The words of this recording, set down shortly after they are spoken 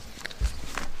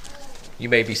You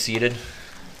may be seated.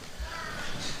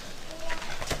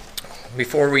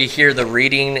 Before we hear the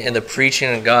reading and the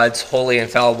preaching of God's holy,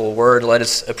 infallible word, let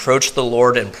us approach the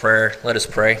Lord in prayer. Let us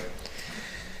pray.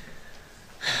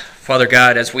 Father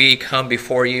God, as we come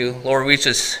before you, Lord, we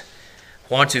just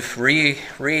want to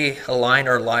realign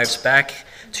our lives back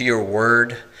to your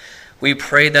word. We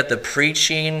pray that the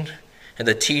preaching and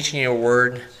the teaching of your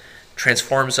word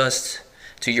transforms us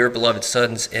to your beloved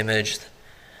Son's image.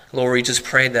 Lord, we just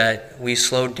pray that we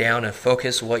slow down and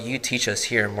focus what you teach us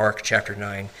here in Mark chapter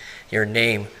 9. Your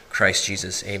name, Christ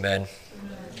Jesus. Amen.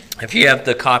 If you have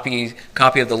the copy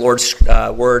of the Lord's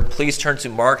word, please turn to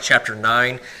Mark chapter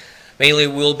 9. Mainly,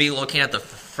 we'll be looking at the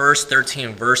first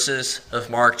 13 verses of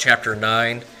Mark chapter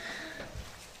 9.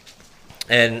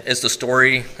 And it's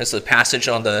the passage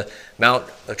on the Mount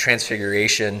of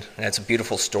Transfiguration. And it's a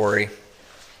beautiful story.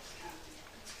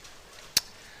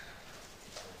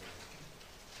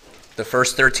 The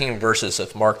first 13 verses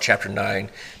of Mark chapter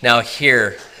 9. Now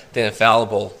hear the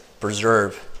infallible,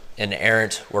 preserved,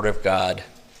 inerrant word of God.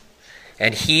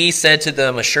 And he said to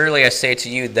them, "Assuredly I say to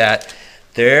you that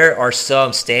there are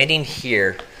some standing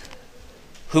here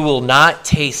who will not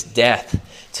taste death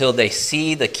till they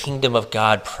see the kingdom of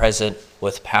God present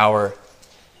with power."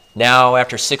 Now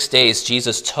after 6 days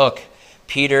Jesus took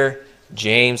Peter,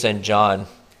 James, and John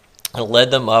and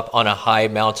led them up on a high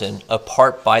mountain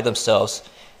apart by themselves,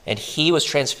 and he was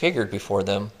transfigured before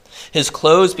them. His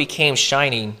clothes became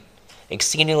shining,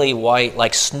 exceedingly white,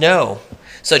 like snow.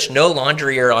 Such no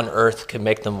laundry on earth could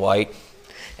make them white.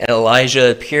 And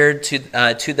Elijah appeared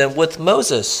to them with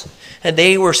Moses, and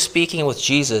they were speaking with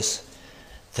Jesus.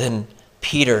 Then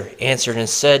Peter answered and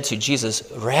said to Jesus,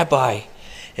 "Rabbi,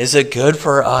 is it good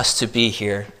for us to be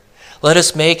here? Let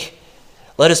us make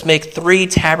 3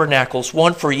 tabernacles,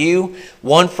 one for you,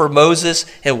 one for Moses,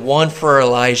 and one for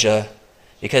Elijah."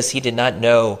 Because he did not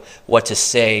know what to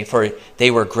say, for they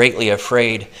were greatly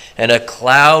afraid. And a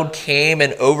cloud came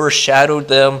and overshadowed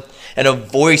them, and a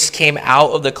voice came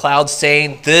out of the cloud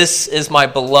saying, "This is my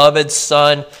beloved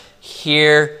Son,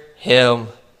 hear him."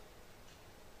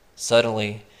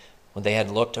 Suddenly, when they had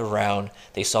looked around,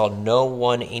 they saw no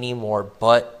one anymore,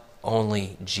 but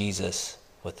only Jesus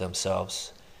with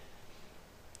themselves.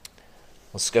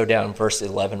 Let's go down verse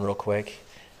 11 real quick.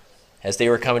 As they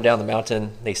were coming down the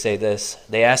mountain, they say this.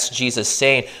 They asked Jesus,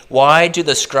 saying, "Why do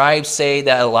the scribes say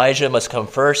that Elijah must come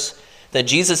first?" Then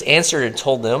Jesus answered and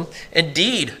told them,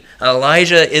 "Indeed,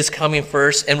 Elijah is coming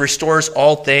first and restores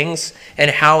all things, and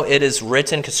how it is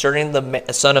written concerning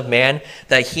the Son of Man,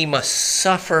 that he must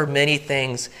suffer many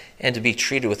things and to be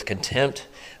treated with contempt.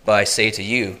 But I say to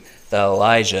you that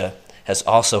Elijah has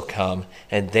also come,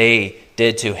 and they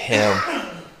did to him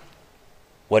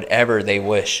whatever they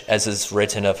wish, as is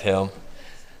written of him."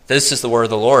 This is the word of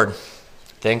the Lord.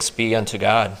 Thanks be unto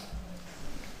God.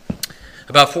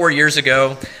 About 4 years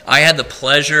ago, I had the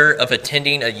pleasure of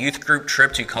attending a youth group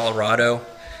trip to Colorado.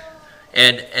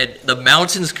 And the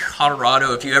mountains of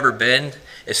Colorado, if you've ever been,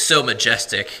 is so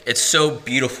majestic. It's so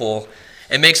beautiful.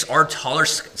 It makes our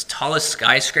tallest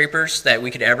skyscrapers that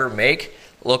we could ever make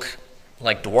look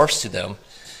like dwarfs to them.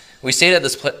 We stayed at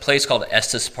this place called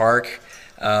Estes Park.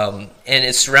 And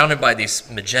it's surrounded by these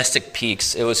majestic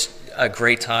peaks. It was a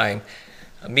great time.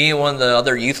 Me and one of the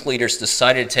other youth leaders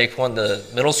decided to take the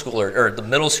middle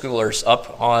schoolers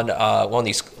up on one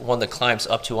of the climbs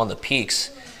up to one of the peaks.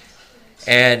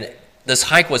 And this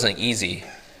hike wasn't easy.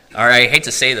 All right, I hate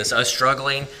to say this. I was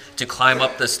struggling to climb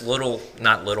up this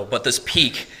this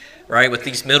peak, right, with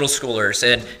these middle schoolers.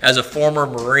 And as a former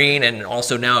Marine and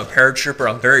also now a paratrooper,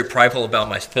 I'm very prideful about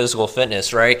my physical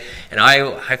fitness, right? And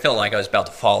I felt like I was about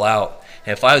to fall out.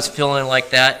 And if I was feeling like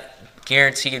that,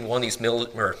 guaranteed several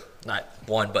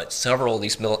of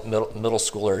these middle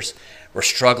schoolers were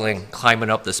struggling climbing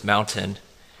up this mountain.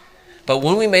 But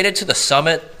when we made it to the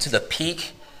summit, to the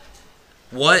peak,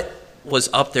 what was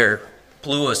up there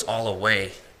blew us all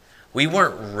away. We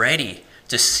weren't ready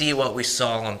to see what we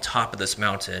saw on top of this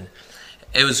mountain.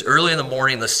 It was early in the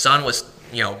morning. The sun was,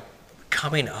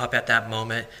 coming up at that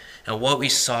moment, and what we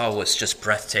saw was just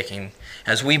breathtaking.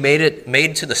 As we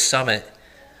made to the summit,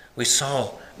 we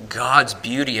saw God's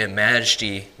beauty and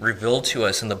majesty revealed to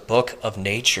us in the book of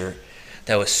nature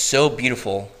that was so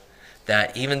beautiful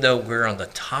that even though we're on the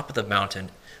top of the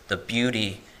mountain, the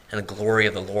beauty and the glory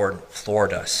of the Lord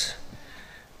floored us.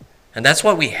 And that's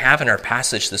what we have in our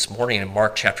passage this morning in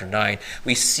Mark chapter 9.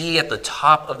 We see at the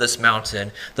top of this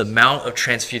mountain, the Mount of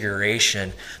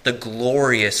Transfiguration, the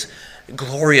glorious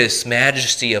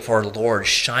majesty of our Lord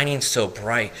shining so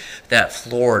bright that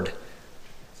floored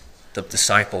the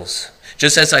disciples.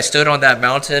 Just as I stood on that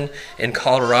mountain in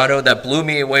Colorado that blew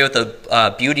me away with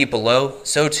the beauty below,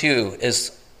 so too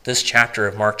is this chapter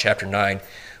of Mark chapter 9,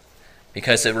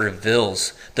 because it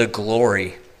reveals the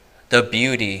glory, the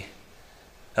beauty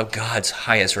of God's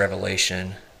highest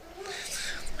revelation.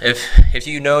 If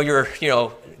you know your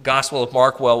Gospel of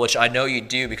Mark well, which I know you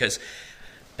do because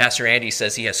Pastor Andy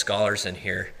says he has scholars in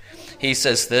here. He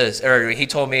says this, or he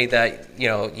told me that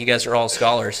you guys are all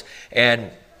scholars, and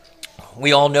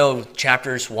we all know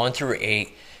chapters 1 through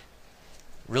 8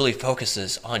 really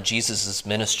focuses on Jesus'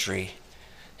 ministry,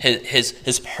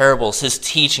 his parables, his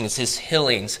teachings, his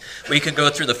healings. We could go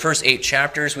through the first 8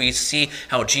 chapters. We see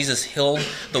how Jesus healed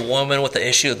the woman with the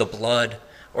issue of the blood,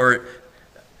 or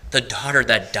the daughter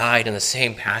that died in the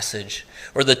same passage,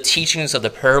 or the teachings of the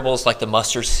parables like the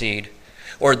mustard seed,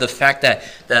 or the fact that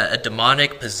a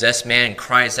demonic possessed man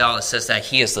cries out and says that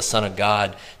he is the Son of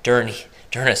God during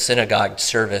a synagogue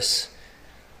service.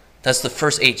 That's the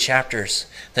first 8 chapters.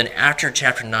 Then after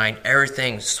chapter 9,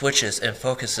 everything switches and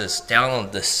focuses down on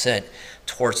the descent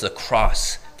towards the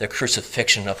cross, the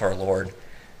crucifixion of our Lord.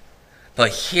 But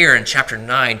here in chapter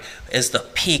 9 is the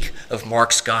peak of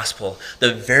Mark's gospel,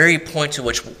 the very point to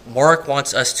which Mark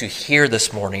wants us to hear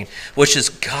this morning, which is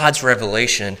God's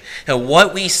revelation. And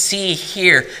what we see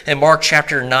here in Mark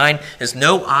chapter 9 is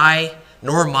no eye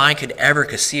nor mind could ever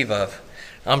conceive of.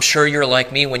 I'm sure you're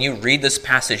like me. When you read this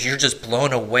passage, you're just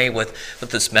blown away with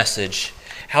this message.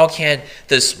 How can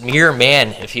this mere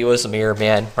man, if he was a mere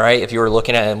man, right, if you were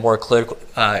looking at a more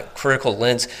critical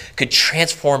lens, could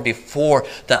transform before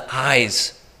the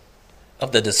eyes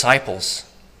of the disciples?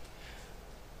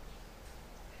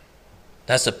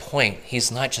 That's the point.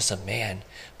 He's not just a man,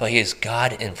 but he is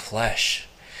God in flesh.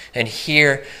 And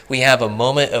here we have a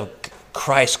moment of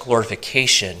Christ's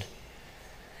glorification,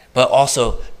 but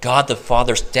also God the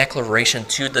Father's declaration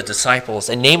to the disciples,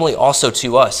 and namely also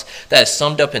to us, that is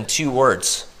summed up in 2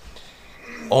 words: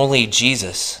 only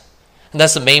Jesus. And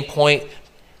that's the main point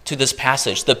to this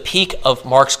passage, the peak of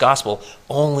Mark's gospel,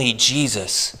 only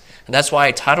Jesus. And that's why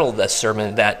I titled this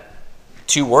sermon that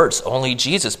 2 words, only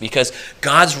Jesus, because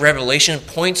God's revelation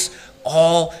points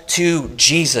all to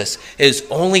Jesus. It is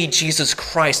only Jesus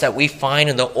Christ that we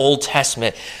find in the Old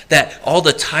Testament, that all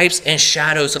the types and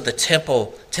shadows of the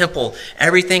temple,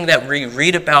 everything that we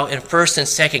read about in 1st and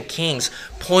 2nd Kings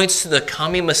points to the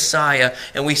coming Messiah,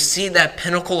 and we see that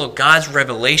pinnacle of God's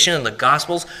revelation in the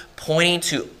Gospels pointing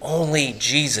to only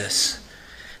Jesus.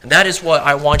 And that is what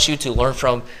I want you to learn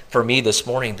for me this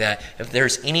morning, that if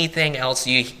there's anything else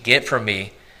you get from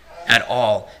me at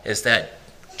all, is that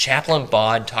Chaplain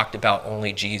Bod talked about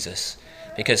only Jesus,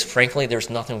 because frankly, there's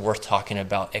nothing worth talking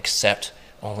about except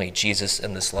only Jesus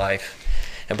in this life.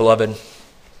 And beloved,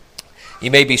 you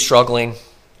may be struggling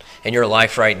in your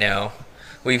life right now.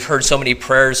 We've heard so many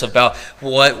prayers about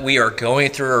what we are going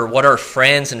through or what our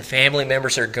friends and family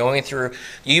members are going through.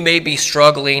 You may be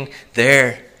struggling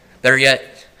there. Better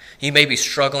yet, you may be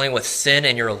struggling with sin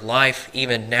in your life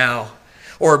even now.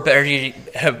 Or better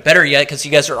yet, because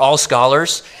you guys are all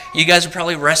scholars, you guys are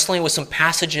probably wrestling with some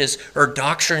passages or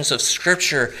doctrines of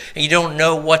Scripture, and you don't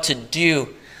know what to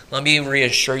do. Let me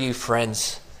reassure you,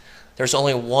 friends, there's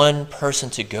only one person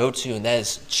to go to, and that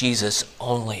is Jesus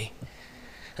only.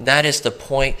 And that is the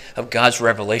point of God's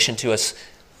revelation to us.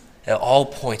 It all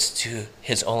points to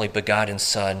his only begotten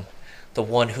Son, the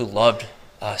one who loved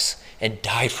us and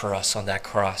died for us on that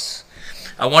cross.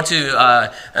 I want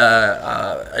to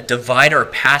divide our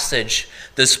passage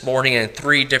this morning in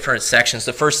 3 different sections.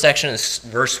 The first section is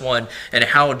verse 1, and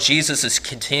how Jesus is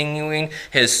continuing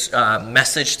his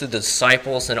message to the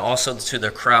disciples and also to the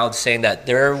crowd, saying that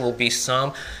there will be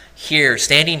some here,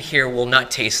 standing here, will not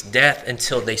taste death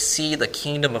until they see the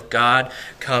kingdom of God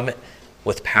come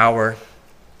with power.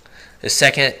 The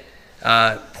second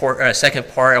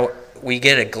part, we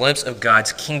get a glimpse of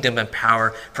God's kingdom and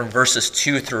power from verses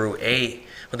 2 through 8.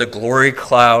 With a glory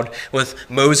cloud, with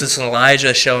Moses and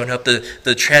Elijah showing up,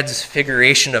 the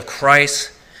transfiguration of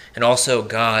Christ, and also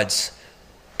God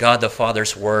the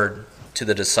Father's word to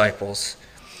the disciples.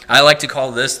 I like to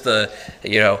call this the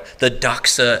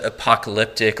doxa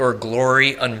apocalyptic, or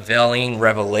glory unveiling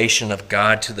revelation of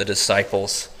God to the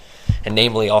disciples, and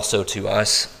namely also to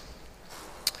us.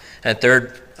 And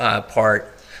third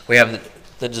part, we have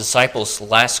the disciples'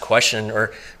 last question,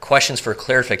 or questions for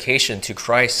clarification to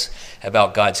Christ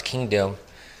about God's kingdom.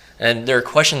 And their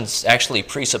questions actually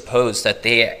presuppose that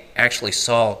they actually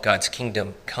saw God's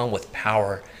kingdom come with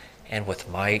power and with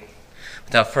might.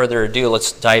 Without further ado,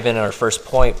 let's dive in on our first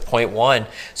point. Point 1,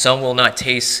 some will not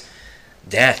taste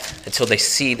death until they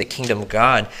see the kingdom of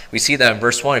God. We see that in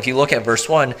verse 1. If you look at verse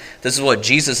 1, this is what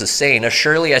Jesus is saying.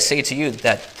 Surely I say to you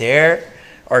that there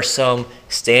are some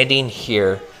standing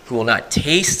here who will not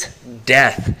taste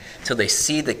death till they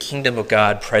see the kingdom of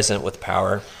God present with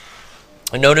power.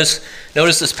 And notice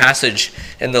this passage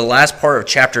in the last part of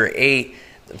chapter 8,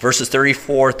 verses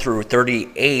 34 through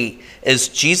 38, is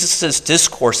Jesus'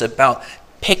 discourse about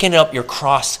picking up your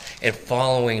cross and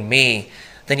following me.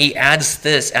 Then he adds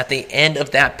this at the end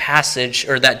of that passage,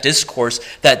 or that discourse,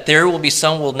 that there will be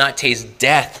some who will not taste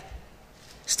death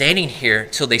standing here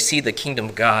till they see the kingdom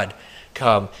of God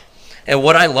come. And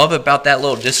what I love about that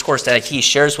little discourse that he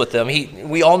shares with them,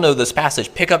 we all know this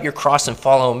passage, pick up your cross and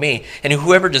follow me. And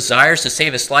whoever desires to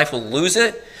save his life will lose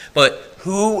it, but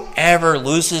whoever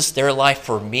loses their life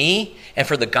for me and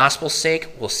for the gospel's sake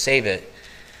will save it.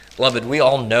 Beloved, we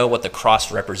all know what the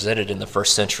cross represented in the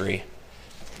first century.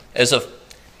 As a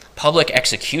public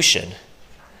execution.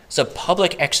 It's a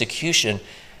public execution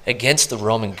against the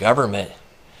Roman government.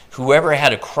 Whoever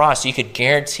had a cross, you could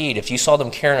guaranteed, if you saw them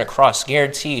carrying a cross,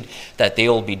 guaranteed that they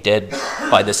will be dead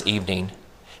by this evening.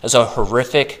 It was a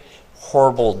horrific,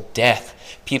 horrible death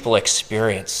people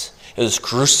experience. It was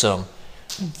gruesome,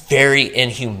 very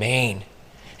inhumane.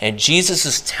 And Jesus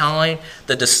is telling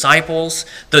the disciples,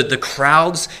 the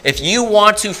crowds, if you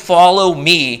want to follow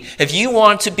me, if you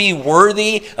want to be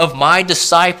worthy of my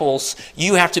disciples,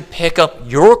 you have to pick up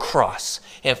your cross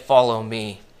and follow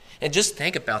me. And just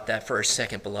think about that for a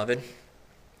second, beloved.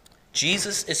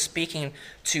 Jesus is speaking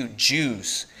to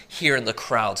Jews here in the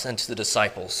crowds and to the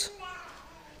disciples.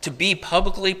 To be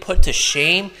publicly put to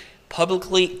shame,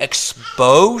 publicly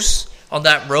exposed on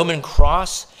that Roman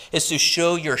cross is to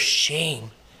show your shame.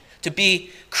 To be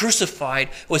crucified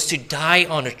was to die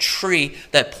on a tree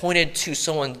that pointed to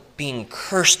someone being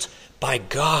cursed by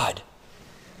God.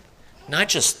 Not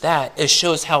just that, it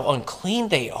shows how unclean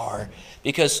they are,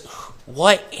 because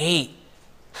what ate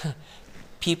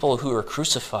people who were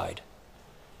crucified?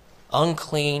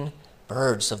 Unclean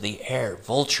birds of the air,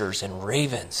 vultures and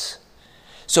ravens.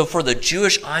 So for the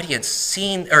Jewish audience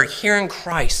seeing or hearing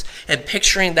Christ and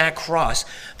picturing that cross,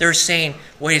 they're saying,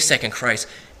 wait a second, Christ,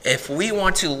 if we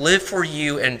want to live for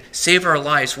you and save our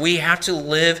lives, we have to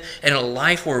live in a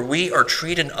life where we are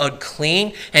treated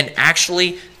unclean and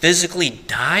actually physically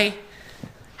die?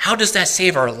 How does that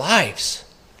save our lives?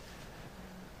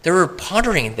 They were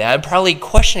pondering that, probably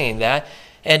questioning that,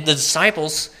 and the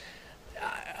disciples,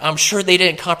 I'm sure they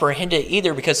didn't comprehend it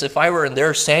either, because if I were in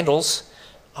their sandals,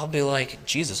 I'll be like,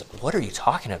 Jesus, what are you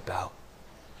talking about?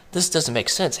 This doesn't make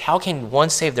sense. How can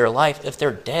one save their life if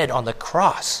they're dead on the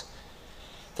cross?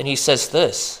 Then he says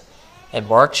this in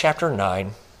Mark chapter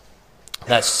 9,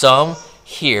 that some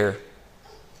here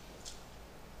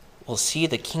will see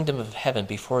the kingdom of heaven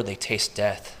before they taste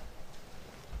death.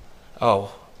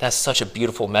 Oh, that's such a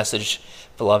beautiful message,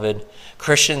 beloved.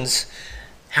 Christians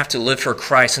have to live for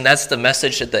Christ, and that's the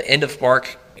message at the end of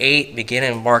Mark 8,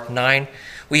 beginning in Mark 9.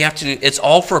 We have to, it's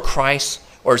all for Christ,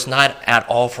 or it's not at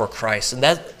all for Christ. And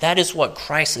that is what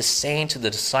Christ is saying to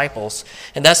the disciples.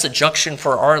 And that's the junction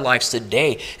for our lives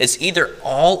today. It's either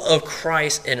all of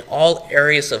Christ in all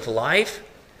areas of life,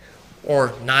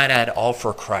 or not at all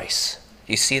for Christ.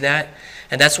 You see that?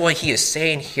 And that's what he is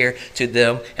saying here to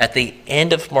them at the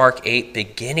end of Mark 8,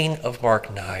 beginning of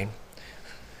Mark 9.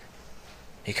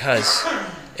 Because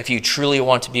if you truly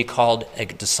want to be called a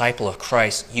disciple of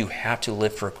Christ, you have to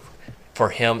live for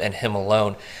him and him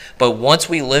alone. But once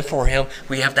we live for him,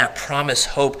 we have that promised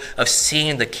hope of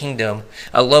seeing the kingdom.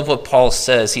 I love what Paul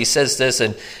says. He says this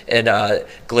in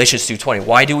Galatians 2:20.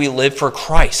 Why do we live for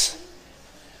Christ?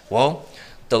 Well,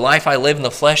 the life I live in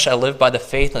the flesh, I live by the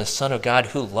faith in the Son of God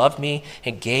who loved me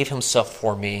and gave himself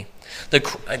for me.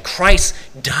 Christ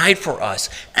died for us.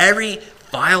 Every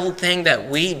vile thing that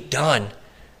we've done,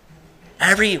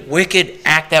 every wicked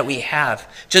act that we have,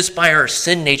 just by our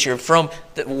sin nature, from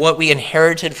what we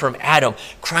inherited from Adam,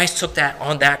 Christ took that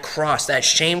on that cross, that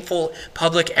shameful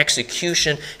public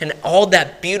execution, and all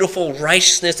that beautiful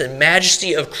righteousness and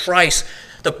majesty of Christ,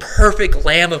 the perfect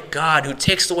Lamb of God who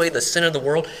takes away the sin of the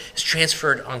world, is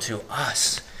transferred onto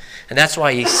us. And that's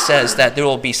why he says that there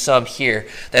will be some here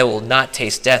that will not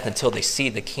taste death until they see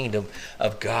the kingdom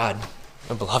of God.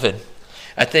 And beloved,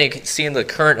 I think seeing the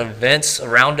current events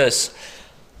around us,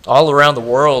 all around the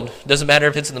world, doesn't matter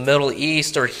if it's in the Middle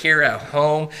East or here at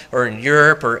home or in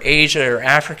Europe or Asia or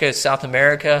Africa, South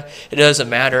America, it doesn't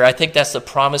matter. I think that's the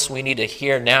promise we need to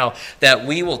hear now, that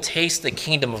we will taste the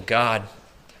kingdom of God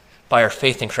by our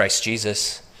faith in Christ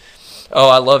Jesus. Oh,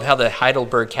 I love how the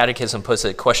Heidelberg Catechism puts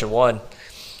it. Question 1,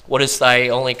 what is thy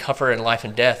only comfort in life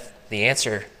and death? The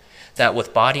answer, that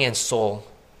with body and soul,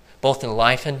 both in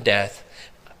life and death,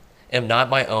 am not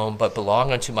my own, but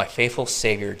belong unto my faithful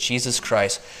Savior, Jesus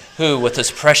Christ, who with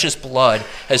his precious blood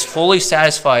has fully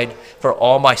satisfied for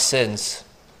all my sins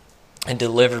and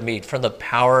delivered me from the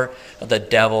power of the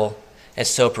devil, and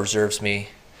so preserves me.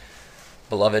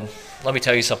 Beloved, let me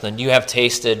tell you something. You have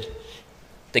tasted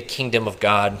the kingdom of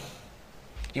God.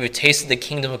 You have tasted the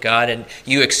kingdom of God, and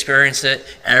you experience it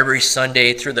every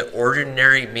Sunday through the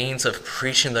ordinary means of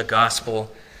preaching the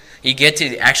gospel. You get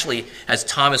to actually, as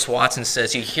Thomas Watson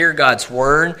says, you hear God's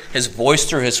word, his voice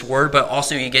through his word, but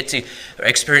also you get to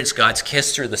experience God's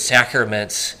kiss through the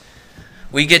sacraments.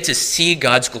 We get to see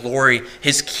God's glory,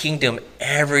 his kingdom,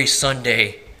 every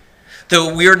Sunday.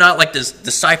 Though we are not like the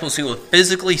disciples who will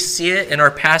physically see it in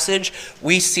our passage,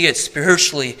 we see it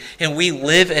spiritually, and we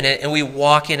live in it, and we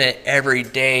walk in it every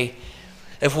day.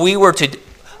 If we were to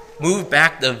move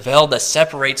back the veil that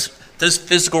separates this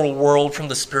physical world from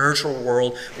the spiritual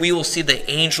world, we will see the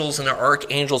angels and the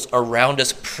archangels around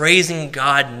us praising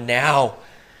God now.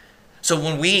 So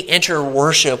when we enter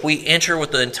worship, we enter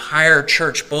with the entire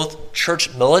church, both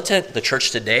church militant, the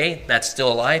church today that's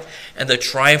still alive, and the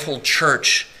triumphal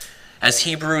church. As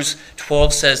Hebrews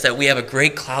 12 says that we have a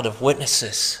great cloud of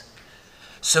witnesses,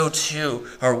 so too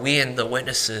are we and the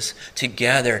witnesses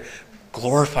together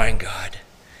glorifying God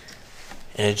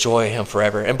and enjoy him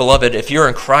forever. And beloved, if you're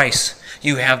in Christ,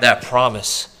 you have that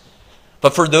promise.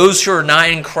 But for those who are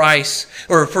not in Christ,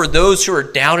 or for those who are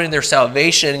doubting their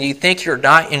salvation, and you think you're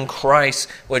not in Christ,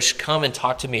 which come and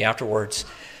talk to me afterwards.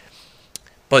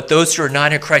 But those who are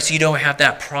not in Christ, you don't have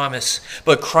that promise.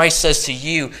 But Christ says to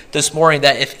you this morning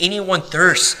that if anyone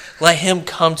thirsts, let him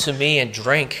come to me and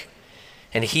drink.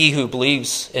 And he who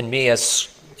believes in me, as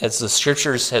the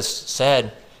Scriptures has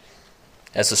said,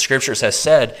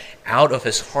 out of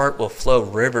his heart will flow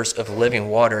rivers of living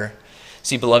water.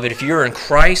 See, beloved, if you're in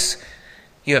Christ,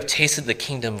 you have tasted the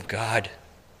kingdom of God.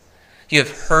 You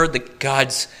have heard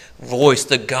God's voice,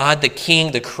 the God, the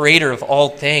King, the creator of all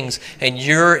things, and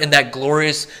you're in that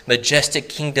glorious, majestic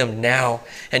kingdom now.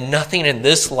 And nothing in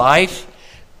this life,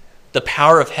 the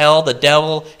power of hell, the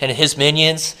devil, and his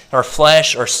minions, our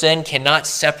flesh, our sin, cannot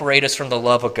separate us from the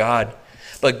love of God.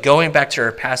 But going back to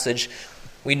our passage,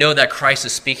 we know that Christ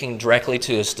is speaking directly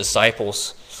to his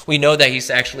disciples. We know that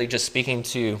he's actually just speaking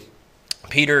to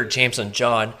Peter, James, and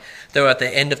John. Though at the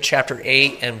end of chapter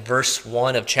 8 and verse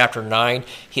 1 of chapter 9,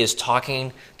 he is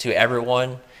talking to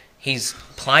everyone. He's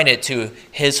applying it to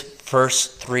his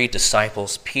first three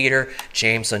disciples, Peter,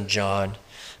 James, and John.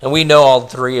 And we know all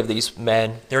three of these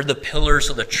men. They're the pillars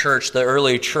of the church, the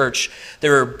early church.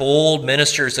 They're bold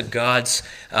ministers of God's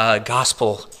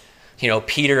gospel. You know,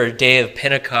 Peter, a day of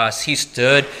Pentecost, he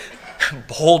stood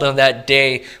bold on that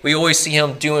day. We always see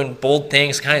him doing bold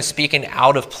things, kind of speaking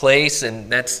out of place,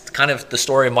 and that's kind of the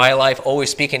story of my life, always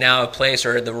speaking out of place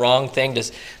or the wrong thing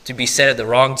to be said at the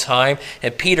wrong time.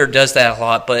 And Peter does that a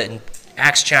lot, but in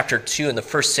Acts chapter 2, in the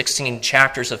first 16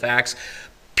 chapters of Acts,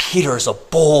 Peter is a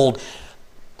bold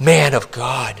man of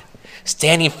God,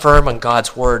 standing firm on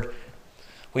God's word.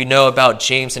 We know about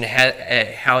James and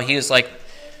how he was like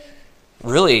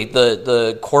really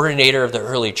the coordinator of the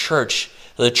early church,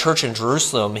 the church in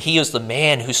Jerusalem. He was the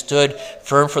man who stood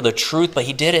firm for the truth, but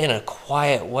he did it in a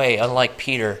quiet way, unlike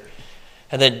Peter.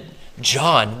 And then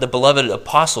John, the beloved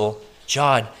apostle,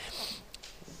 John,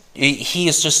 he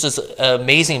is just this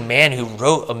amazing man who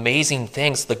wrote amazing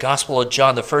things. The Gospel of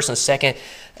John, the first and second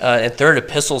and third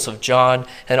epistles of John,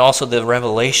 and also the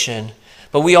Revelation.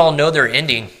 But we all know their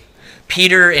ending.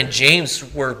 Peter and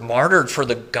James were martyred for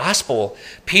the gospel.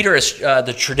 Peter, as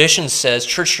the tradition says,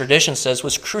 church tradition says,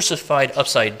 was crucified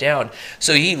upside down.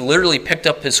 So he literally picked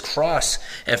up his cross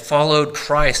and followed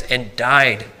Christ and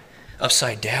died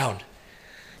upside down.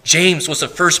 James was the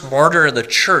first martyr of the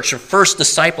church, the first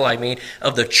disciple,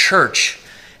 of the church,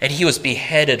 and he was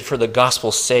beheaded for the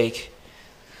gospel's sake.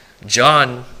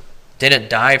 John didn't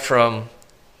die from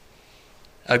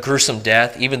a gruesome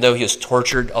death, even though he was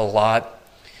tortured a lot.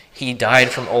 He died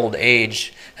from old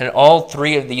age. And all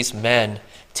three of these men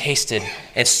tasted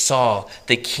and saw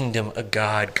the kingdom of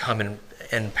God come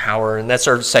in power. And that's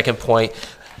our second point,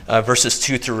 verses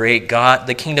 2 through 8. God,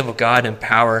 the kingdom of God in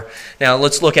power. Now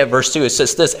let's look at verse 2. It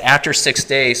says this: after 6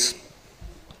 days.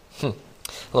 A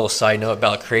little side note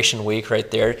about Creation Week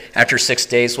right there. After 6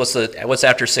 days, what's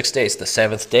after 6 days? The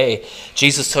seventh day.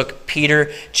 Jesus took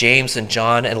Peter, James, and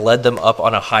John and led them up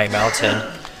on a high mountain.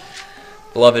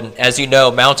 Beloved, as you know,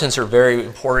 mountains are very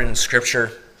important in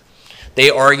Scripture. They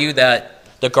argue that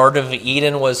the Garden of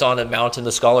Eden was on a mountain.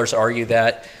 The scholars argue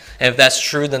that. And if that's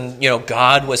true, then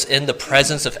God was in the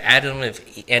presence of Adam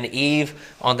and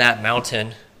Eve on that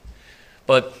mountain.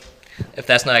 But if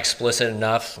that's not explicit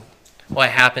enough, what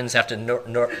happens after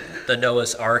the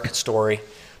Noah's Ark story.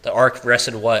 The ark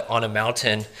rested on a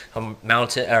mountain or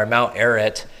Mount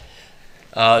Ararat.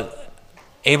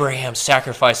 Abraham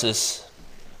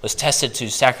was tested to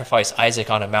sacrifice Isaac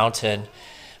on a mountain.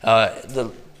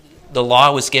 The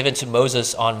law was given to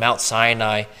Moses on Mount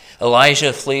Sinai.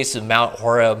 Elijah flees to Mount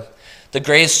Horeb. The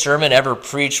greatest sermon ever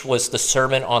preached was the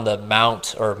Sermon on the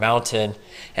Mount or mountain.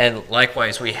 And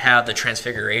likewise, we have the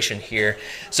Transfiguration here.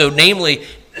 So namely,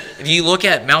 if you look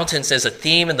at mountains as a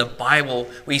theme in the Bible,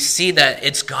 we see that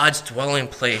it's God's dwelling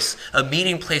place, a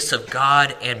meeting place of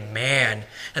God and man.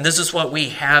 And this is what we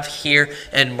have here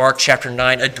in Mark chapter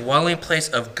 9, a dwelling place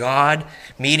of God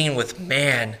meeting with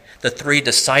man, the three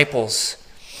disciples.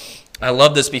 I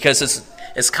love this because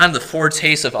it's kind of the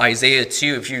foretaste of Isaiah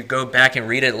 2. If you go back and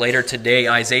read it later today,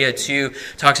 Isaiah 2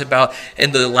 talks about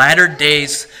in the latter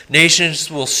days, nations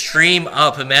will stream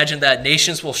up. Imagine that.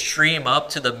 Nations will stream up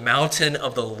to the mountain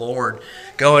of the Lord,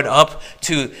 going up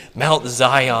to Mount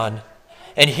Zion.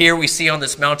 And here we see on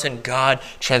this mountain God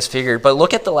transfigured. But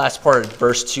look at the last part of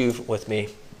verse 2 with me.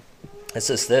 It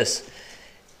says this: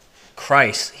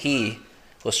 Christ, he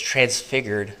was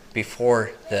transfigured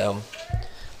before them.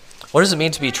 What does it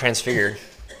mean to be transfigured?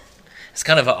 It's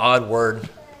kind of an odd word,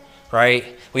 right?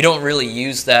 We don't really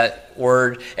use that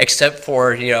word except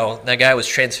for, that guy was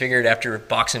transfigured after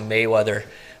boxing Mayweather,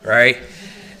 right?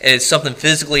 It's something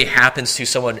physically happens to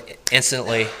someone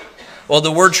instantly. Well, the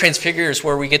word transfigure is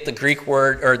where we get the Greek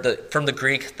word, or from the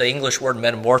Greek, the English word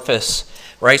metamorphosis,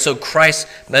 right? So Christ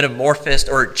metamorphosed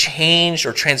or changed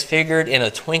or transfigured in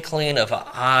a twinkling of an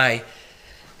eye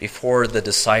before the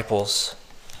disciples.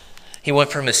 He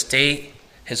went from his state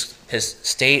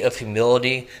of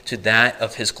humility to that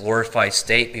of his glorified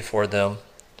state before them.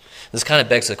 This kind of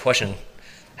begs the question,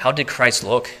 how did Christ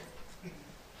look?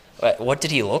 What did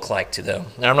he look like to them?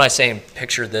 Now, I'm not saying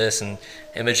picture this and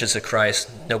images of Christ.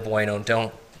 No bueno.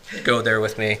 Don't go there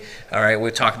with me. All right,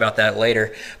 we'll talk about that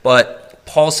later. But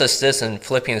Paul says this in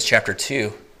Philippians chapter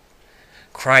 2.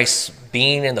 Christ,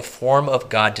 being in the form of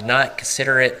God, did not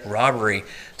consider it robbery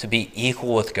to be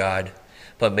equal with God,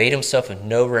 but made himself of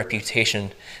no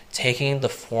reputation, taking the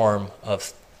form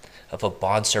of a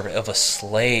bondservant, of a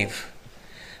slave,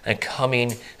 and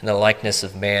coming in the likeness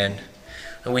of man.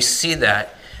 And we see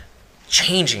that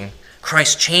changing.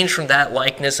 Christ changed from that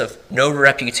likeness of no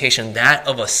reputation, that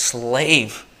of a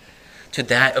slave, to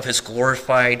that of his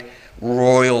glorified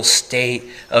royal state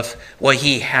of what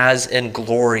he has in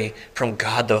glory from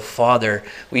God the Father.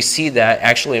 We see that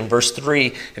actually in verse 3.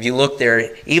 If you look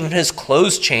there, even his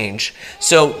clothes change.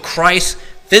 So Christ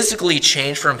physically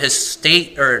changed from his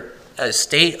state or a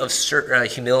state of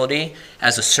humility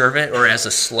as a servant or as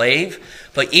a slave,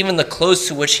 but even the clothes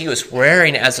to which he was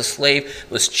wearing as a slave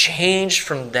was changed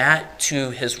from that to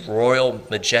his royal,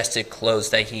 majestic clothes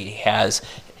that he has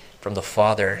from the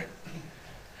Father.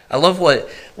 I love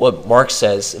what Mark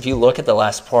says. If you look at the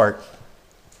last part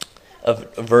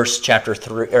of verse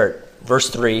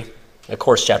 3, of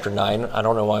course, chapter 9. I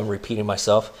don't know why I'm repeating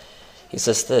myself. He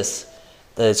says this: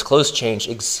 that his clothes changed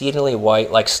exceedingly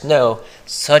white like snow,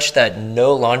 such that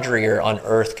no laundrier on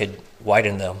earth could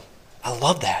whiten them. I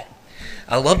love that.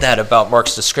 I love that about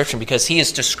Mark's description, because he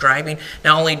is describing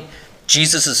not only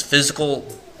Jesus' physical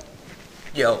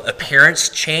appearance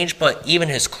change, but even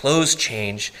his clothes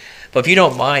change. But if you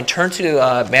don't mind, turn to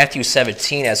Matthew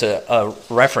 17 as a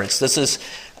reference. This is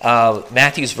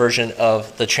Matthew's version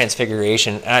of the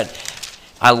Transfiguration.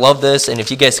 I love this, and if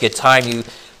you guys get time, you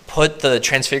put the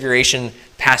Transfiguration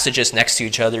passages next to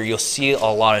each other, you'll see a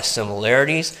lot of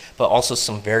similarities, but also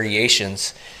some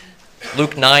variations.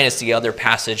 Luke 9 is the other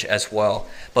passage as well.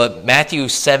 But Matthew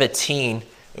 17,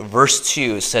 verse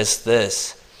 2 says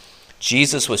this: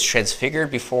 Jesus was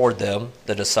transfigured before them,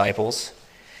 the disciples,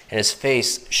 and his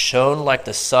face shone like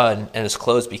the sun, and his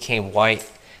clothes became white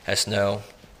as snow.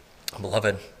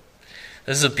 Beloved,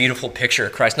 this is a beautiful picture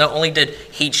of Christ. Not only did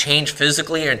he change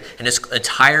physically and his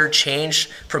attire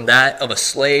changed from that of a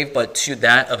slave but to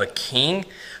that of a king,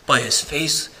 but his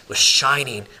face was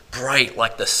shining bright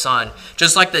like the sun.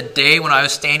 Just like the day when I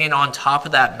was standing on top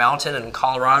of that mountain in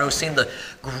Colorado, seeing the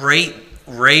great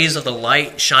rays of the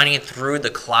light shining through the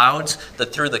clouds,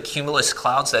 through the cumulus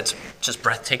clouds, that's just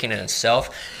breathtaking in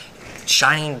itself,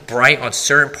 shining bright on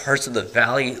certain parts of the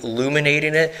valley,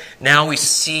 illuminating it. Now we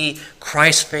see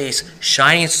Christ's face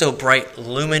shining so bright,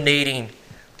 illuminating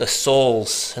the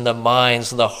souls and the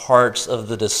minds and the hearts of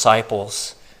the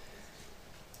disciples.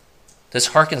 This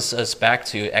harkens us back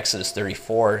to Exodus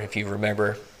 34, if you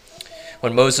remember,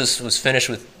 when Moses was finished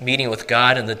with meeting with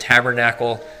God in the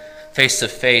tabernacle face to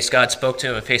face. God spoke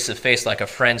to him face to face like a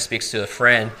friend speaks to a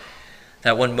friend.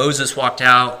 that when Moses walked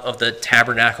out of the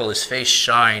tabernacle, his face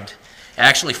shined. It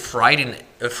actually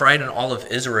frightened all of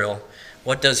Israel.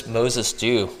 What does Moses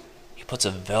do? He puts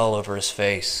a veil over his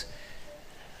face.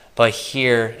 But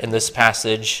here in this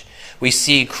passage, we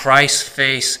see Christ's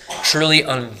face truly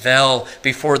unveil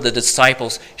before the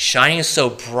disciples, shining so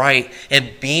bright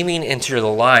and beaming into their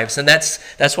lives. And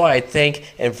that's why I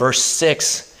think in verse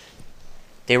 6,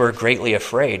 they were greatly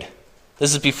afraid.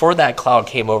 This is before that cloud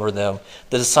came over them.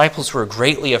 The disciples were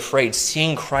greatly afraid,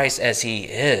 seeing Christ as he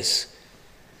is.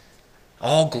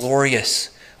 All glorious,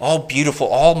 all beautiful,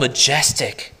 all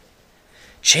majestic.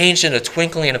 Changed in a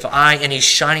twinkling of an eye, and he's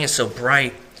shining so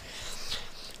bright.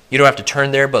 You don't have to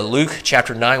turn there, but Luke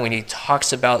chapter 9, when he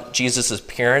talks about Jesus'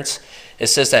 appearance, it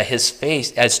says that his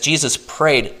face, as Jesus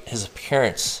prayed, his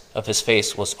appearance of his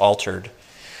face was altered.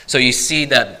 So you see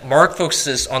that Mark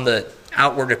focuses on the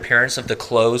outward appearance of the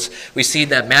clothes. We see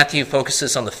that Matthew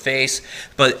focuses on the face,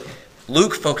 but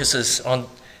Luke focuses on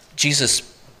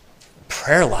Jesus'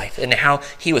 prayer life and how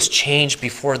he was changed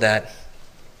before that,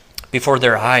 before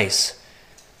their eyes.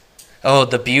 Oh,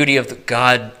 the beauty of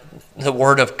God, the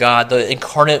Word of God, the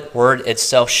incarnate Word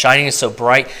itself shining so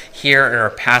bright here in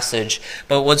our passage.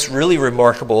 But what's really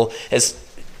remarkable is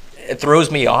it throws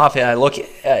me off, and I look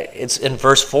at it's in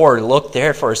verse 4. Look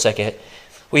there for a second.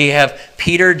 We have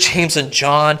Peter, James, and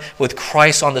John with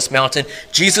Christ on this mountain.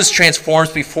 Jesus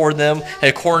transforms before them. And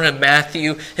according to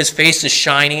Matthew, his face is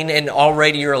shining. And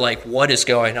already you're like, what is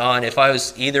going on? If I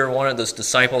was either one of those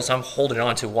disciples, I'm holding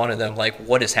on to one of them. Like,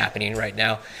 what is happening right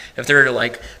now? If they're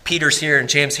like, Peter's here and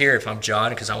James here, if I'm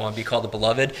John, because I want to be called the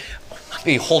beloved, I'll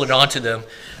be holding on to them.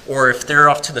 Or if they're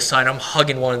off to the side, I'm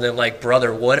hugging one of them like,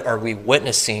 brother, what are we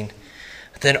witnessing?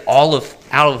 Then out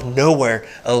of nowhere,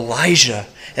 Elijah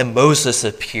and Moses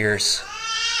appears.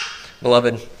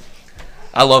 Beloved,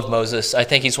 I love Moses. I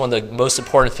think he's one of the most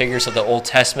important figures of the Old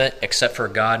Testament, except for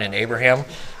God and Abraham,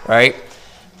 right?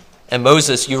 And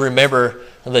Moses, you remember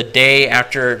the day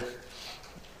after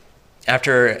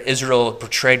Israel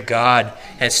betrayed God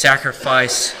and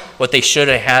sacrificed what they should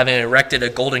have and erected a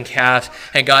golden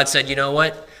calf. And God said, you know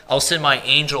what? I'll send my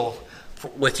angel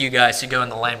with you guys to go in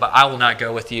the land, but I will not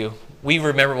go with you. We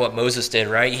remember what Moses did,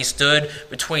 right? He stood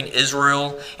between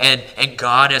Israel and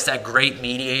God as that great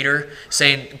mediator,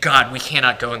 saying, God, we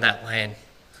cannot go in that land.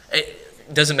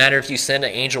 It doesn't matter if you send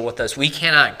an angel with us. We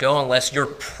cannot go unless your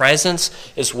presence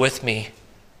is with me.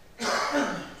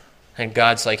 And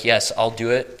God's like, yes, I'll do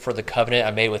it for the covenant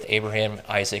I made with Abraham,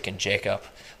 Isaac, and Jacob.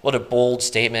 What a bold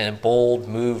statement and bold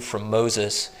move from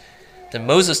Moses. Then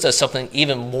Moses does something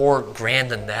even more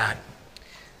grand than that.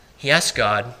 He asks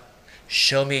God,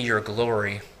 show me your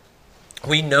glory.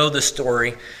 We know the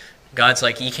story. God's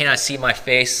like, you cannot see my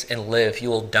face and live. You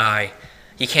will die.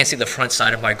 You can't see the front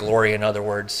side of my glory, in other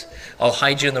words. I'll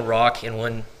hide you in the rock, and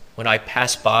when I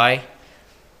pass by,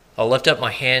 I'll lift up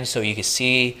my hand so you can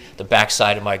see the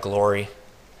backside of my glory.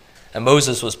 And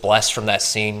Moses was blessed from that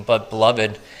scene. But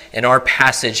beloved, in our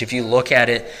passage, if you look at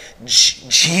it,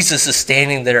 Jesus is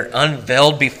standing there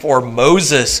unveiled before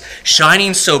Moses,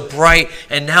 shining so bright.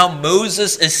 And now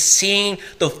Moses is seeing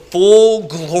the full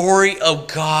glory of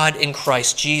God in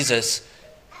Christ Jesus.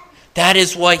 That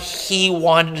is what he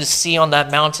wanted to see on that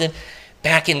mountain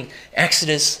back in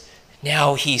Exodus.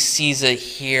 Now he sees it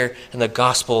here in the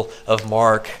Gospel of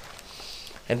Mark.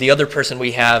 And the other person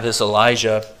we have is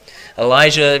Elijah.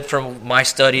 Elijah, from my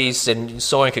studies, and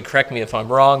someone could correct me if I'm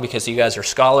wrong because you guys are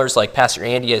scholars like Pastor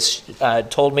Andy has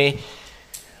told me,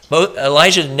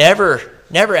 Elijah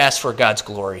never asked for God's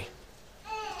glory.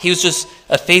 He was just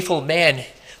a faithful man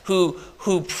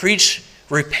who preached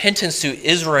repentance to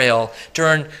Israel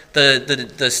during the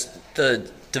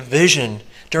division,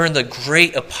 during the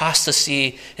great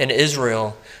apostasy in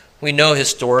Israel. We know his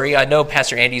story. I know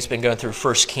Pastor Andy's been going through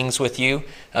 1 Kings with you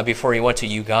before he went to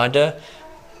Uganda.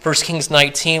 1 Kings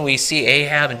 19, we see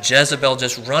Ahab and Jezebel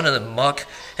just running amok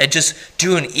and just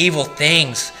doing evil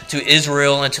things to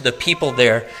Israel and to the people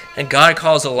there. And God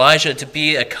calls Elijah to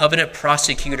be a covenant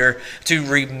prosecutor to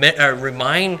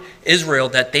remind Israel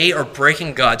that they are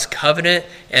breaking God's covenant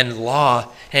and law,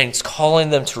 and he's calling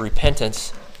them to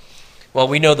repentance. Well,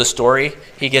 we know the story.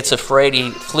 He gets afraid. He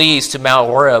flees to Mount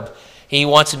Horeb. He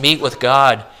wants to meet with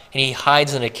God, and he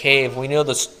hides in a cave. We know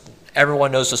this.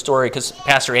 Everyone knows the story because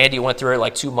Pastor Andy went through it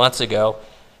like 2 months ago.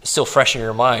 It's still fresh in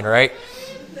your mind, right?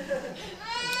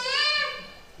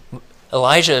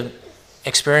 Elijah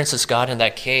experiences God in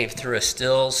that cave through a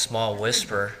still, small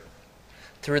whisper.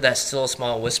 Through that still,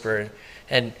 small whisper.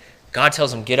 And God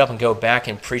tells him, get up and go back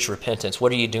and preach repentance.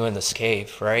 What are you doing in this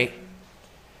cave, right?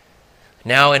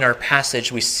 Now in our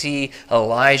passage, we see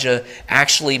Elijah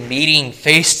actually meeting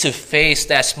face to face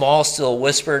that small, still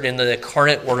whispered in the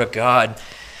incarnate Word of God.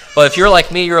 But if you're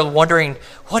like me, you're wondering,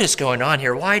 what is going on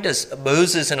here? Why does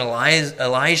Moses and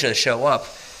Elijah show up?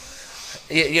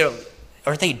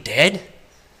 Are they dead?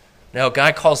 No,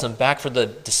 God calls them back for the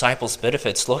disciples'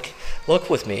 benefits. Look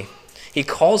with me. He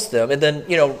calls them, and then,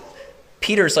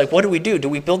 Peter's like, what do? Do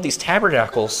we build these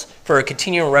tabernacles for a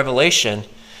continual revelation?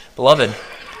 Beloved,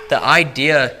 the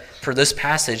idea for this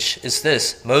passage is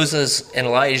this. Moses and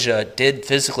Elijah did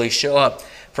physically show up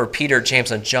for Peter,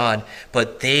 James, and John,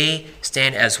 but they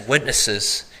stand as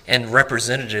witnesses and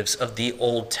representatives of the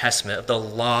Old Testament, of the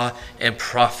law and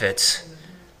prophets.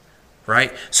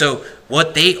 Right? So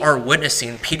what they are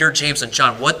witnessing, Peter, James, and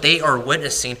John, what they are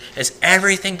witnessing is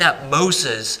everything that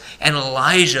Moses and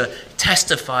Elijah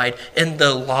testified in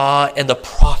the law and the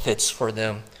prophets for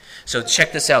them. So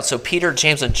check this out. So Peter,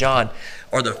 James, and John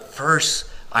are the first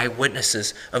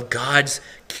eyewitnesses of God's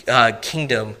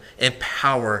kingdom and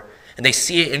power. And they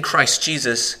see it in Christ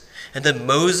Jesus. And then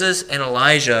Moses and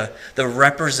Elijah, the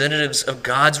representatives of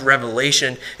God's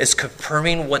revelation, is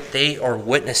confirming what they are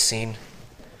witnessing.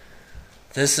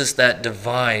 This is that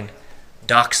divine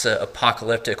doxa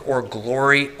apocalyptic, or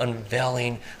glory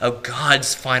unveiling of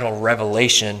God's final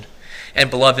revelation. And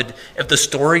beloved, if the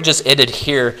story just ended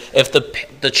here, if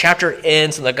the chapter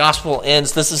ends and the gospel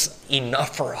ends, this is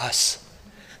enough for us.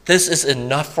 This is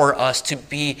enough for us to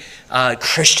be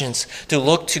Christians, to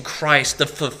look to Christ, the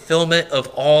fulfillment of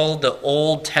all the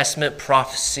Old Testament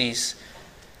prophecies.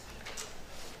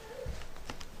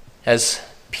 As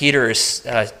Peter is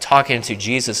talking to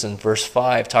Jesus in verse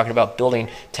 5, talking about building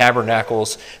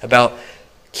tabernacles, about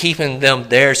keeping them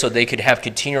there so they could have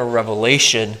continual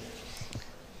revelation.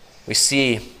 We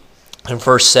see in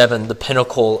verse 7 the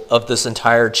pinnacle of this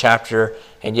entire chapter,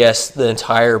 and yes, the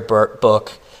entire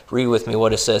book. Read with me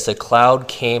what it says. A cloud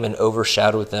came and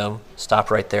overshadowed them.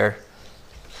 Stop right there.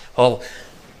 Well,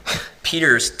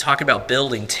 Peter's talking about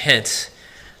building tents.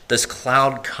 This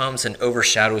cloud comes and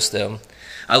overshadows them.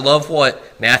 I love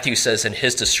what Matthew says in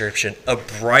his description. A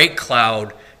bright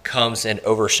cloud comes and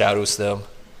overshadows them.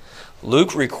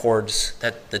 Luke records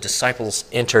that the disciples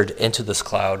entered into this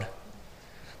cloud.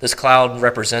 This cloud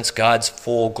represents God's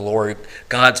full glory,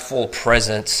 God's full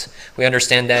presence. We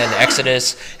understand that in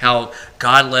Exodus, how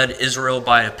God led Israel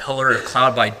by a pillar of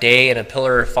cloud by day and a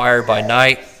pillar of fire by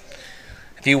night.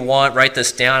 If you want, write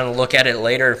this down and look at it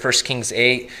later in 1 Kings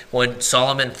 8. When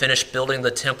Solomon finished building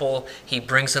the temple, he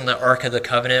brings in the Ark of the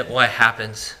Covenant. What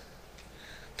happens?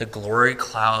 The glory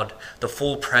cloud, the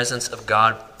full presence of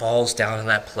God falls down in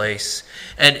that place.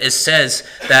 And it says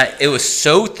that it was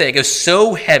so thick, it was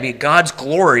so heavy, God's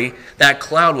glory, that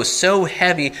cloud was so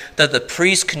heavy that the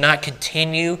priest could not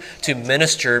continue to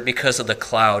minister because of the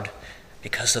cloud,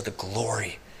 because of the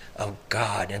glory of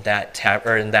God in that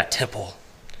temple.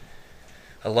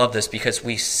 I love this because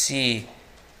we see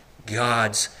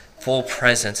God's full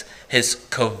presence, his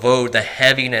kavod, the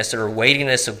heaviness or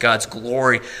weightiness of God's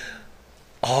glory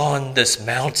on this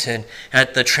mountain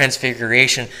at the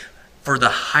transfiguration for the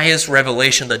highest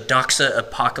revelation, the doxa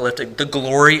apocalyptic, the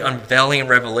glory unveiling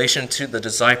revelation to the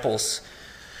disciples.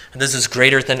 And this is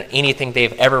greater than anything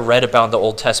they've ever read about in the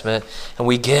Old Testament. And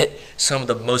we get some of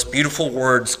the most beautiful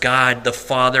words God the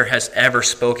Father has ever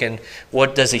spoken.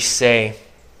 What does he say?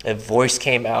 A voice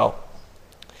came out,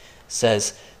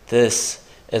 says, "This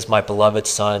is my beloved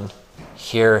Son.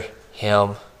 Hear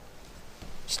him."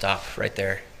 Stop right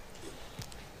there.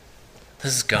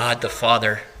 This is God the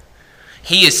Father.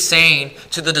 He is saying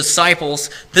to the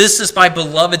disciples, "This is my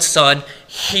beloved Son.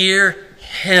 Hear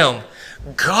him."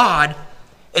 God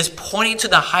is pointing to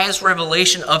the highest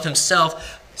revelation of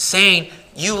himself, saying,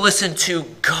 you listen to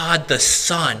God the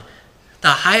Son. The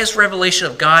highest revelation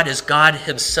of God is God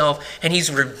himself, and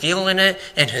he's revealing it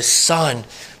in his Son.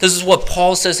 This is what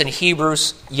Paul says in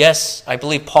Hebrews. Yes, I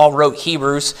believe Paul wrote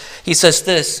Hebrews. He says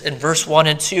this in verse 1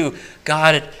 and 2,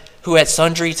 God, who at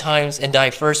sundry times in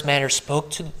diverse manners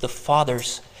spoke to the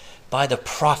fathers by the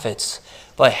prophets,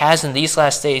 but has in these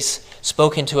last days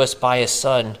spoken to us by his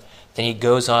Son. Then he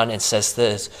goes on and says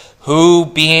this, who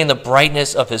being the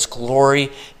brightness of his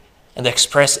glory and the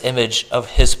express image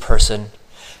of his person.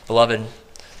 Beloved,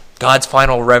 God's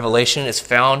final revelation is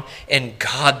found in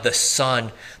God the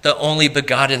Son, the only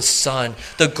begotten Son,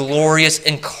 the glorious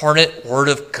incarnate Word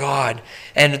of God.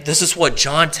 And this is what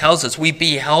John tells us. We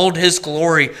beheld his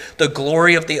glory, the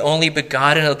glory of the only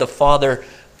begotten of the Father,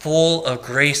 full of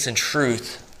grace and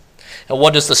truth. And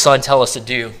what does the Son tell us to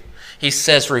do? He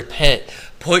says, repent,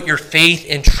 put your faith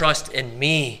and trust in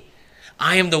me.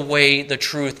 I am the way, the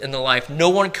truth, and the life. No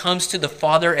one comes to the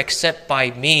Father except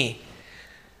by me.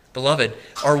 Beloved,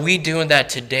 are we doing that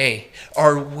today?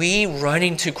 Are we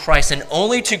running to Christ and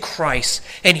only to Christ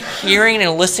and hearing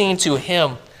and listening to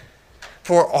Him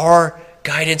for our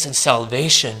guidance and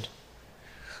salvation?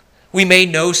 We may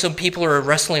know some people are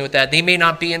wrestling with that. They may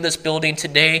not be in this building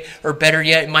today, or better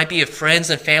yet, it might be friends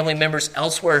and family members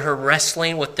elsewhere who are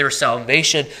wrestling with their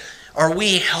salvation. Are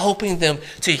we helping them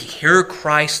to hear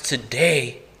Christ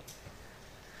today?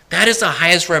 That is the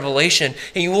highest revelation,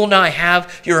 and you will not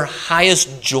have your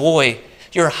highest joy,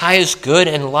 your highest good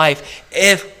in life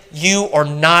if you are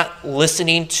not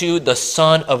listening to the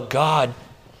Son of God.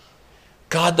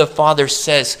 God the Father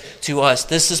says to us,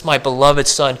 "This is my beloved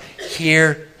Son,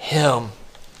 hear Him."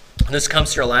 And this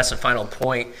comes to our last and final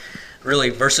point, really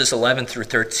verses 11 through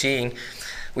 13.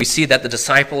 We see that the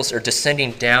disciples are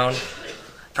descending down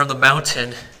from the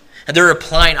mountain, and they're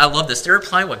applying, I love this, they're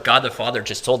applying what God the Father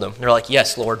just told them. They're like,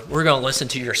 "Yes, Lord, we're going to listen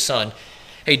to your Son."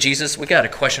 Hey, Jesus, we got a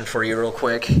question for you real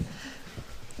quick.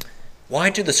 Why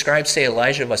do the scribes say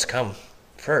Elijah must come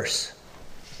first?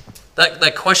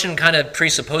 That question kind of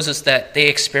presupposes that they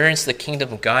experienced the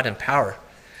kingdom of God in power.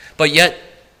 But yet,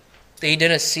 they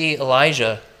didn't see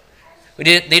Elijah. They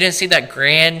didn't see that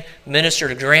grand minister,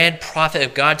 the grand prophet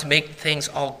of God to make things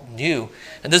all new.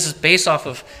 And this is based off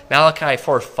of Malachi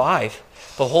 4:5.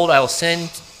 "Behold, I will send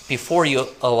before you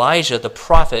Elijah the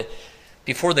prophet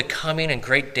before the coming and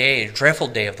great day, dreadful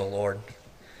day of the Lord."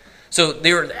 So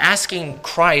they were asking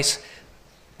Christ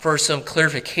for some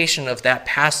clarification of that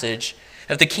passage.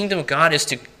 If the kingdom of God is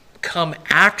to come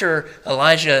after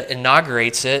Elijah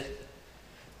inaugurates it,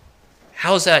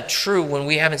 how is that true when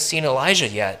we haven't seen Elijah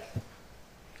yet?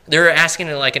 They're asking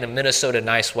it like in a Minnesota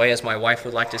nice way, as my wife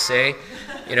would like to say.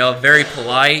 Very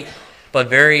polite, but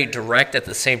very direct at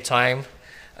the same time.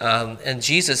 And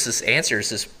Jesus'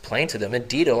 answers is plain to them.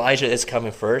 Indeed, Elijah is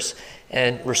coming first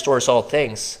and restores all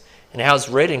things. And how it's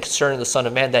written concerning the Son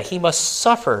of Man that he must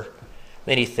suffer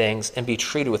many things and be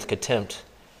treated with contempt.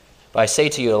 But I say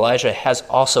to you, Elijah has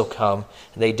also come,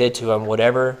 and they did to him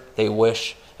whatever they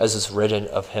wish, as is written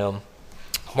of him.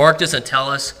 Mark doesn't tell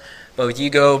us, but if you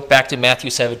go back to Matthew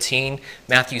 17,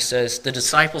 Matthew says, the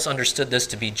disciples understood this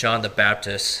to be John the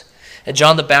Baptist. And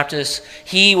John the Baptist,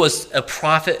 he was a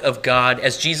prophet of God.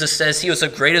 As Jesus says, he was the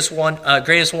greatest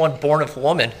one born of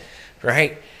woman,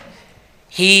 right?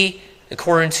 He,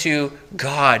 according to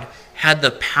God, had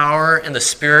the power and the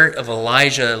spirit of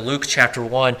Elijah, Luke chapter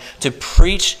 1, to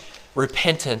preach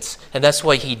repentance, and that's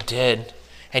what he did,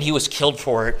 and he was killed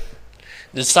for it.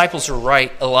 The disciples were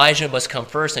right. Elijah must come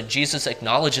first, and Jesus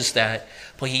acknowledges that,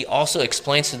 but he also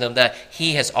explains to them that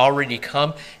he has already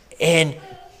come in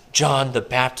John the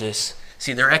Baptist.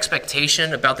 See, their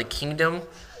expectation about the kingdom,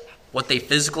 what they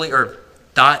physically or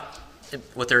thought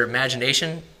with their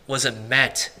imagination, wasn't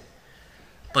met,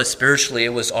 but spiritually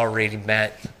it was already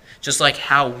met. Just like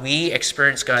how we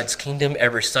experience God's kingdom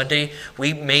every Sunday,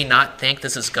 we may not think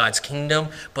this is God's kingdom,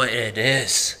 but it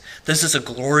is. This is a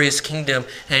glorious kingdom,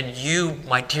 and you,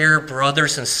 my dear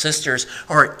brothers and sisters,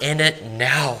 are in it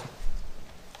now.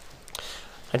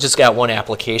 I just got one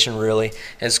application, really,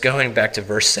 and it's going back to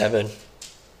verse 7.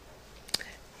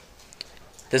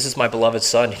 This is my beloved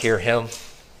Son, hear him.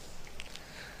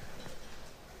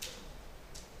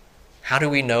 How do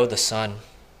we know the Son?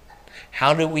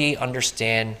 How do we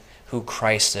understand who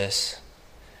Christ is?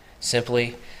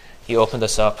 Simply, you open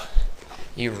this up,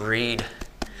 you read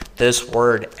this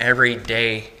word every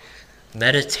day,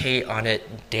 meditate on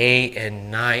it day and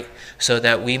night, so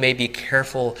that we may be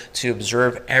careful to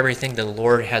observe everything the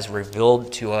Lord has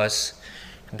revealed to us.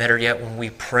 Better yet, when we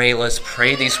pray, let's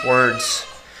pray these words.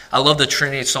 I love the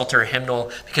Trinity Psalter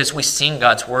hymnal because we sing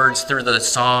God's words through the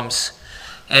Psalms.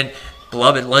 And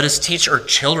beloved, let us teach our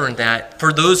children that.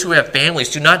 For those who have families,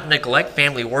 do not neglect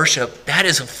family worship. That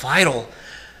is vital.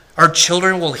 Our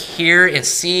children will hear and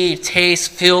see, taste,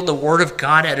 feel the word of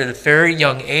God at a very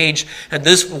young age, and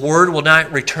this word will not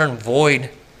return void.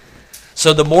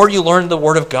 So the more you learn the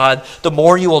word of God, the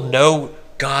more you will know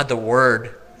God the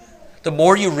word. The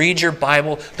more you read your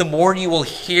Bible, the more you will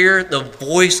hear the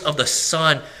voice of the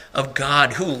Son of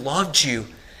God who loved you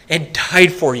and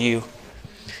died for you.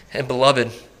 And beloved,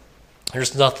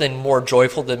 there's nothing more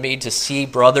joyful than me to see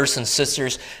brothers and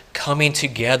sisters coming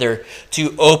together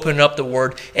to open up the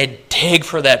Word and dig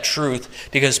for that truth.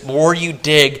 Because the more you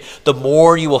dig, the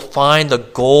more you will find the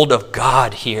gold of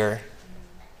God here.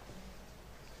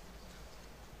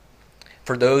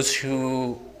 For those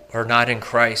who are not in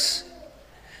Christ,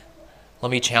 let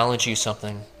me challenge you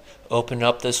something. Open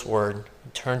up this Word,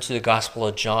 turn to the Gospel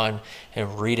of John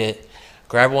and read it.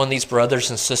 Grab one of these brothers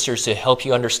and sisters to help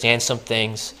you understand some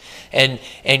things and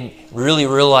really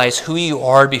realize who you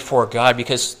are before God.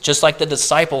 Because just like the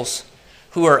disciples,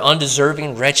 who are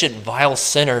undeserving, wretched, vile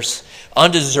sinners,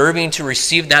 undeserving to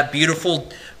receive that beautiful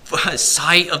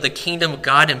sight of the kingdom of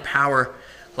God and power.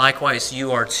 Likewise,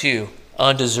 you are too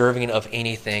undeserving of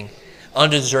anything,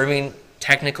 undeserving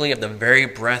technically of the very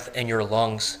breath in your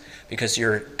lungs because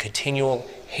your continual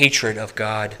hatred of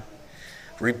God,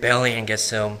 rebelling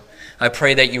against him. I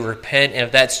pray that you repent, and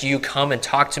if that's you, come and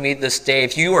talk to me this day.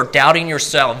 If you are doubting your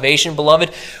salvation, beloved,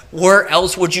 where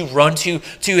else would you run to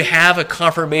have a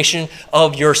confirmation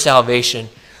of your salvation?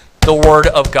 The Word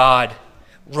of God.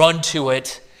 Run to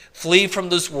it. Flee from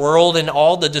this world and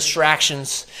all the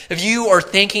distractions. If you are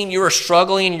thinking you are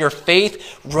struggling in your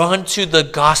faith, run to the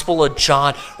Gospel of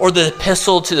John or the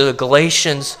Epistle to the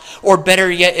Galatians. Or better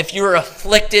yet, if you're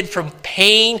afflicted from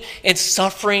pain and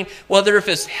suffering, whether if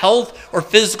it's health or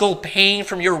physical pain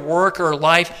from your work or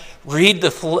life, read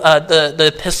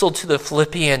the Epistle to the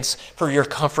Philippians for your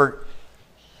comfort.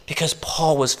 Because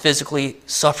Paul was physically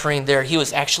suffering there. He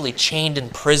was actually chained and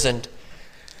imprisoned.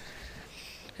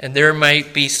 And there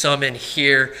might be some in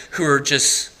here who are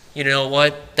just, you know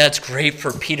what, that's great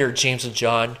for Peter, James, and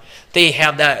John. They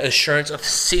have that assurance of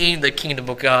seeing the kingdom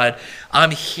of God. I'm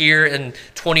here in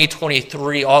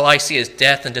 2023. All I see is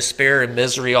death and despair and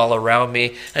misery all around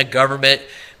me. And government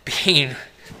being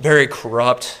very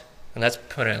corrupt. And that's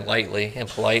putting it lightly and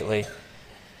politely.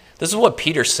 This is what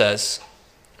Peter says.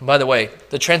 And by the way,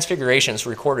 the Transfiguration is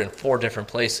recorded in 4 different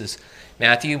places.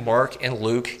 Matthew, Mark, and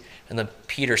Luke. And then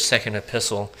Peter's second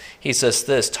epistle, he says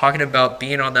this, talking about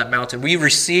being on that mountain. We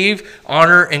receive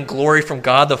honor and glory from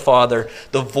God the Father,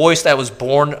 the voice that was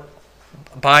borne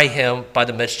by him by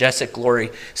the majestic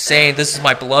glory, saying, this is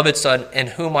my beloved Son, in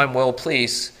whom I'm well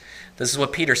pleased. This is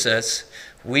what Peter says.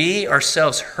 We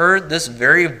ourselves heard this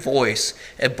very voice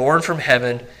and born from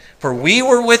heaven, for we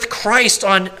were with Christ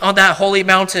on that holy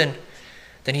mountain.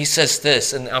 Then he says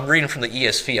this, and I'm reading from the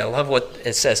ESV. I love what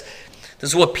it says. This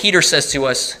is what Peter says to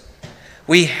us.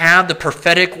 We have the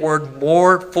prophetic word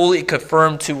more fully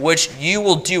confirmed, to which you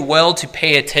will do well to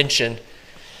pay attention.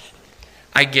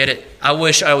 I get it. I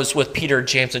wish I was with Peter,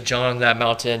 James, and John on that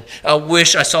mountain. I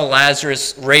wish I saw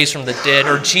Lazarus raised from the dead,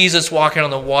 or Jesus walking on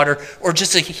the water, or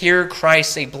just to hear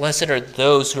Christ say, blessed are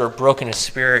those who are broken in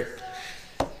spirit.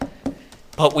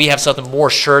 But we have something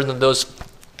more sure than those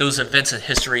events in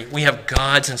history. We have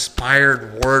God's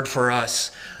inspired word for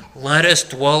us. Let us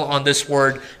dwell on this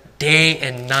word day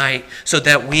and night, so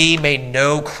that we may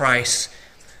know Christ,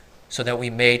 so that we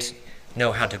may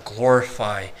know how to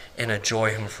glorify and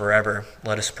enjoy him forever.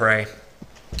 Let us pray.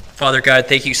 Father God,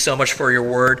 thank you so much for your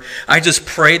word. I just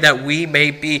pray that we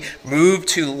may be moved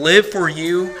to live for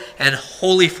you and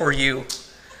holy for you.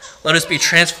 Let us be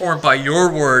transformed by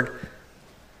your word,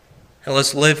 and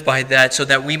let's live by that so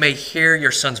that we may hear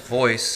your Son's voice.